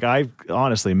lately. Like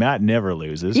honestly, Matt never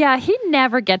loses. Yeah, he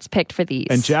never gets picked for these.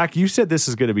 And Jack, you said this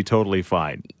is going to be totally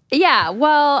fine. Yeah,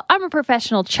 well, I'm a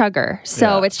professional chugger,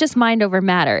 so Yeah. it's just mind over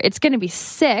matter. It's going to be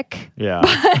sick. Yeah.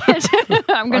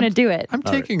 I'm going to do it. I'm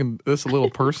taking this a little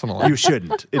personal. You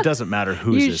shouldn't. It doesn't matter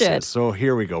whose You this should. is. So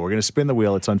here we go. We're going to spin the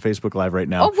wheel. It's on Facebook Live right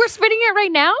now. Oh, we're spinning it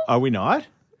right now? Are we not?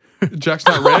 Jack's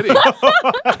not ready. We're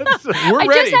I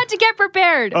ready. just had to get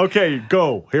prepared. Okay,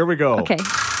 go. Here we go. Okay.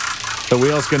 The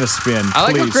wheel's going to spin. I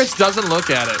like Please. how Chris doesn't look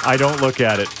at it. I don't look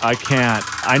at it. I can't.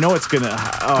 I know it's going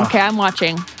to. Oh, Okay, I'm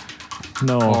watching.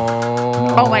 no.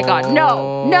 Oh my God.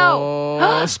 No.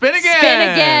 No. Spin again. Spin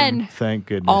again. Thank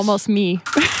goodness. Almost me.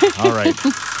 All right.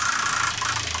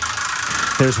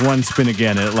 There's one spin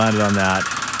again, and it landed on that.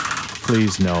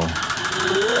 Please, no.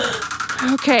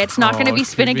 Okay, it's not going to be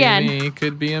spin again.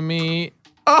 Could be a me.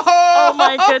 Oh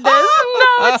my goodness.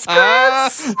 No, it's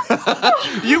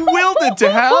Chris. You willed it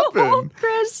to happen.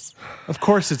 Chris. Of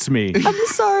course it's me. I'm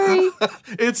sorry.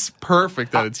 It's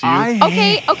perfect that it's you.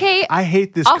 Okay. I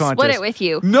hate this I'll contest. split it with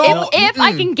you. No. If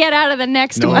I can get out of the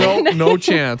next one. No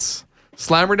chance.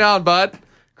 Slam her down, bud.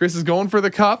 Chris is going for the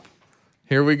cup.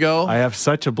 Here we go. I have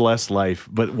such a blessed life,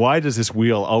 but why does this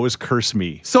wheel always curse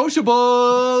me?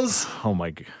 Sociables. Oh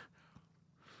my God.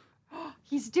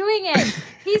 He's doing it.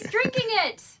 He's drinking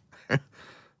it.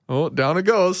 Oh, down it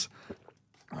goes.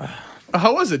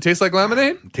 How was it? Taste like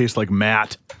lemonade? Tastes like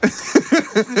Matt.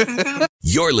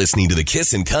 You're listening to the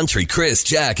Kissin' Country Chris,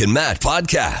 Jack, and Matt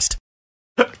podcast.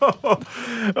 Oh,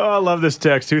 I love this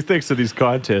text. Who thinks of these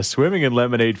contests? Swimming and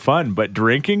lemonade fun, but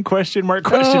drinking? Question mark,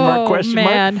 question mark, question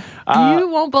man. mark. You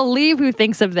won't believe who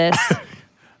thinks of this.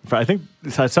 I think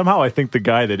somehow I think the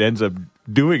guy that ends up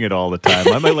doing it all the time.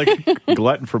 I might like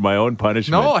glutton for my own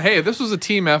punishment. No, hey, this was a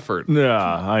team effort. Yeah,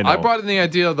 I know. I brought in the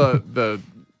idea of the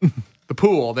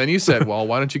pool. Then you said, well,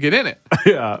 why don't you get in it?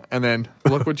 Yeah. And then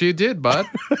look what you did, bud.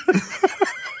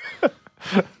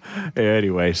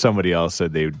 Anyway, somebody else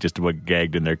said they just about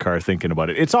gagged in their car thinking about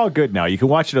it. It's all good now. You can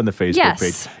watch it on the Facebook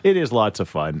Yes. page. It is lots of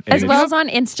fun. As well as on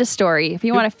Insta Story, if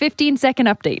you want a 15-second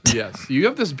update. Yes. You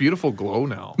have this beautiful glow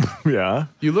now. Yeah.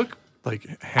 You look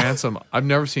like handsome. I've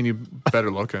never seen you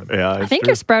better looking. Yeah. I think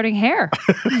you're sprouting hair.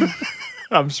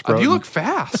 I'm sprouting. You look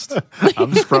fast.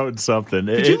 I'm sprouting something.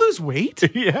 Did you lose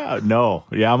weight? Yeah. No.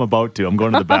 Yeah, I'm about to. I'm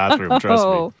going to the bathroom. Trust me.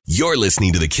 Oh. You're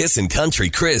listening to the Kissin' Country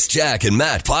Chris, Jack, and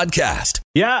Matt podcast.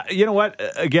 Yeah, you know what?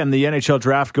 Again, the NHL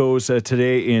draft goes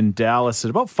today in Dallas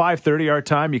at about 5:30 our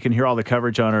time. You can hear all the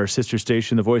coverage on our sister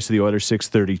station, The Voice of the Oilers,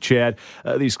 6:30. Chad,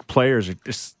 these players are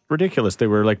just ridiculous. They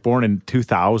were like born in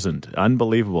 2000.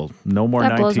 Unbelievable. No more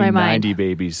That blows my 1990 mind.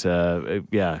 babies.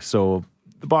 Yeah, so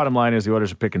the bottom line is the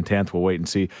Oilers are picking 10th. We'll wait and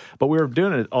see. But we were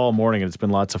doing it all morning, and it's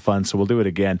been lots of fun, so we'll do it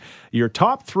again. Your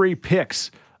top 3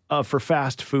 picks for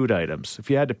fast food items. If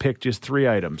you had to pick just 3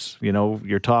 items, you know,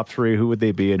 your top 3, who would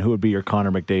they be, and who would be your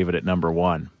Connor McDavid at number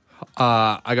 1?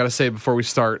 I got to say before we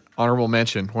start, honorable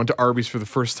mention. Went to Arby's for the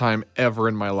first time ever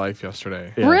in my life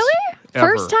yesterday. Yes. Really?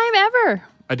 Ever. First time ever.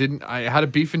 I had a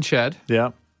beef and ched.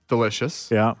 Yeah. Delicious.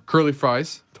 Yeah. Curly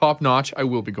fries. Top notch. I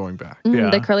will be going back. Yeah.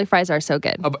 The curly fries are so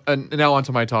good. And now on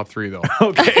to my top 3, though.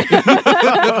 Okay.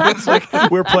 It's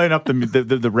like we're playing up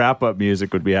the wrap up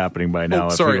music would be happening by now. Oh,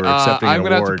 if sorry. we were accepting I'm an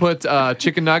going to have award. to put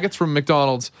chicken nuggets from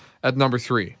McDonald's at number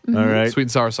 3. All right. Sweet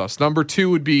and sour sauce. Number 2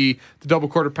 would be the double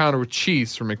quarter pounder with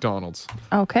cheese from McDonald's.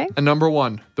 Okay. And number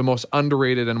 1, the most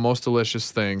underrated and most delicious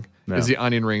thing Yeah. is the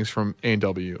onion rings from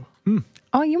A&W.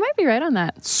 Oh, you might be right on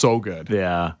that. So good.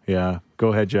 Yeah. Go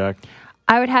ahead, Jack.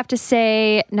 I would have to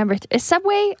say number 3 is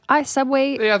Subway.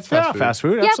 Subway. Yeah, it's fast Yeah, food. fast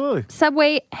food. Yep. Absolutely.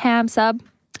 Subway ham sub,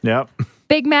 Yep.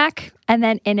 Big Mac, and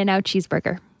then In-N-Out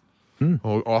cheeseburger.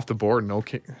 Oh, off the board.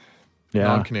 Yeah.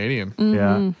 Non-Canadian.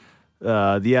 Yeah.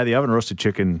 The oven roasted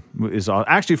chicken is all.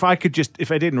 Actually,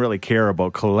 if I didn't really care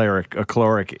about caloric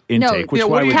intake, which Yeah,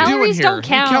 why what are you would doing Calories here? don't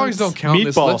count. Calories don't count. in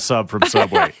this meatball list. sub from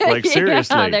Subway. Like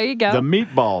seriously, Yeah, there you go. The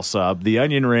meatball sub, the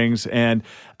onion rings, and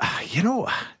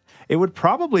it would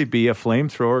probably be a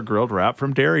flamethrower grilled wrap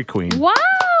from Dairy Queen.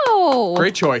 Wow.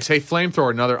 Great choice. Hey,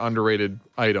 flamethrower, another underrated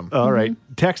item. All right,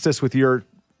 text us with your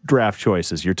draft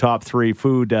choices, your top 3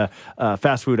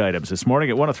 fast food items this morning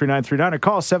at 103939 or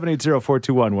call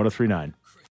 780-421-1039.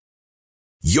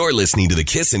 You're listening to the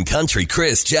Kissin' Country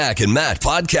Chris, Jack, and Matt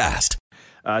podcast.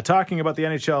 Talking about the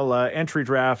NHL entry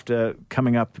draft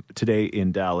coming up today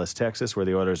in Dallas, Texas, where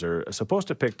the Oilers are supposed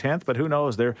to pick 10th, but who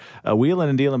knows? They're wheeling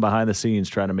and dealing behind the scenes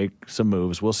trying to make some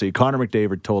moves. We'll see. Connor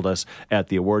McDavid told us at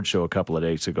the award show a couple of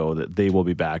days ago that they will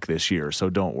be back this year, so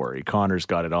don't worry. Connor's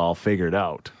got it all figured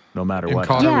out, no matter In what.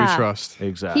 Connor Yeah. we trust.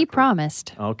 Exactly. He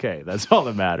promised. Okay, that's all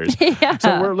that matters. Yeah.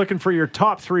 So we're looking for your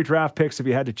top 3 draft picks if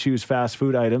you had to choose fast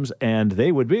food items, and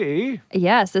they would be...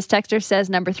 Yes, this texter says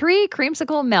number 3,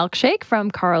 creamsicle milkshake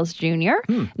from Carl's Jr.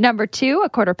 Number 2, a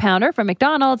quarter pounder from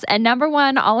McDonald's. And number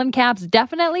 1, all in caps,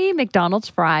 definitely McDonald's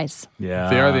fries. Yeah.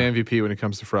 They are the MVP when it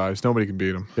comes to fries. Nobody can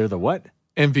beat them. They're the what?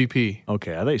 MVP.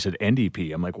 Okay, I thought you said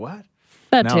NDP. I'm like, what?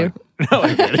 That Now too. Now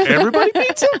I get it. Everybody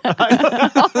pizza?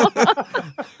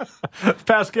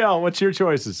 Pascal, what's your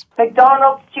choices?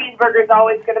 McDonald's cheeseburger is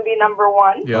always going to be number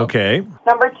one. Yeah. Okay.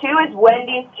 Number two is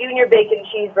Wendy's Junior Bacon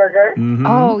Cheeseburger.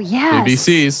 Oh, yes.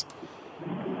 ABCs.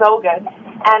 So good.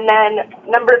 And then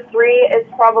number three is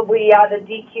probably, the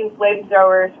DQ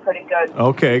flamethrower is pretty good.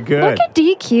 Okay, good. Look at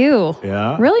DQ.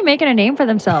 Yeah. Really making a name for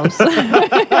themselves.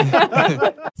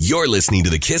 You're listening to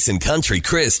the Kissin' Country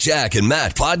Chris, Jack, and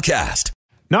Matt podcast.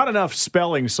 Not enough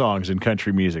spelling songs in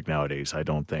country music nowadays, I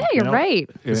don't think. Yeah, you're right.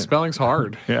 The spelling's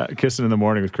hard. Yeah, Kissing in the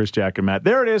Morning with Chris, Jack, and Matt.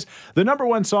 There it is. The number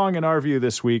one song in our view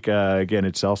this week. Again,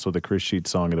 it's also the Chris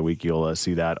Sheets Song of the Week. You'll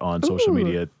see that on social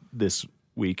media this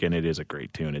week, and it is a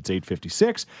great tune. It's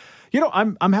 8:56. You know,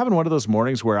 I'm having one of those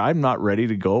mornings where I'm not ready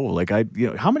to go. Like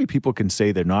how many people can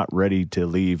say they're not ready to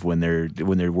leave when their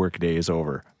work day is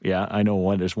over? Yeah, I know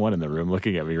one. There's one in the room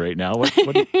looking at me right now. Why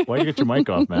do you get your mic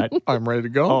off, Matt? I'm ready to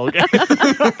go. Oh, okay.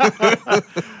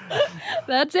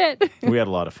 That's it. We had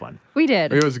a lot of fun. We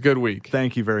did. It was a good week.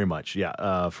 Thank you very much.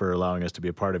 Yeah, for allowing us to be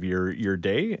a part of your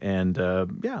day. And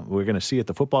we're going to see you at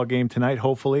the football game tonight.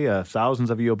 Hopefully, thousands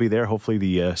of you will be there. Hopefully,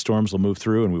 the storms will move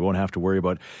through, and we won't have to worry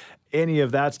about any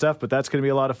of that stuff. But that's going to be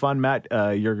a lot of fun. Matt,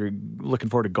 you're looking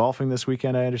forward to golfing this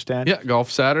weekend, I understand. Yeah, golf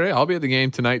Saturday. I'll be at the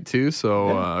game tonight too.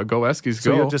 So go Eskies,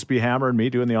 So go. you'll just be Hammer and me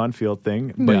doing the on-field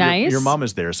thing. But Nice. Your mom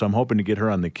is there, so I'm hoping to get her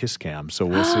on the kiss cam. So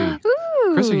we'll see.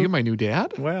 Chris, are you my new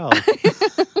dad? Well,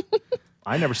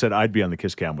 I never said I'd be on the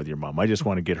kiss cam with your mom. I just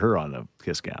want to get her on the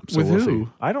kiss cam. So With we'll who?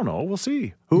 see. I don't know. We'll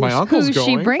see. My uncle's Who's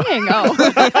going. she bringing?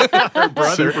 Oh,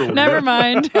 brother? never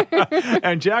mind.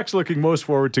 And Jack's looking most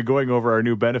forward to going over our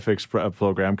new benefits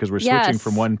program because we're switching Yes.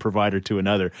 from one provider to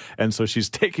another. And so she's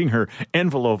taking her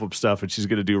envelope of stuff and she's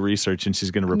going to do research and she's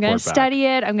going to I'm report going back. to study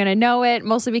it. I'm going to know it,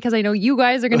 mostly because I know you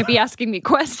guys are going to be asking me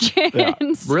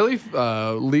questions. Really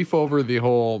leaf over the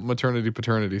whole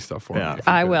maternity-paternity stuff for Yeah. me.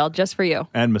 I will, just for you.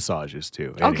 And massages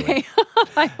too. Anyway. Okay.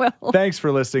 I will. Thanks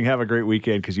for listening. Have a great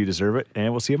weekend because you deserve it.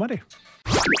 And we'll see you Monday.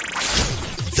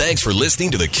 Thanks for listening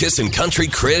to the Kissin' Country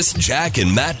Chris, Jack,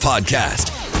 and Matt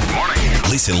podcast.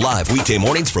 Listen live weekday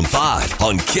mornings from 5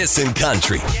 on Kissin'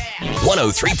 Country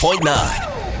 103.9.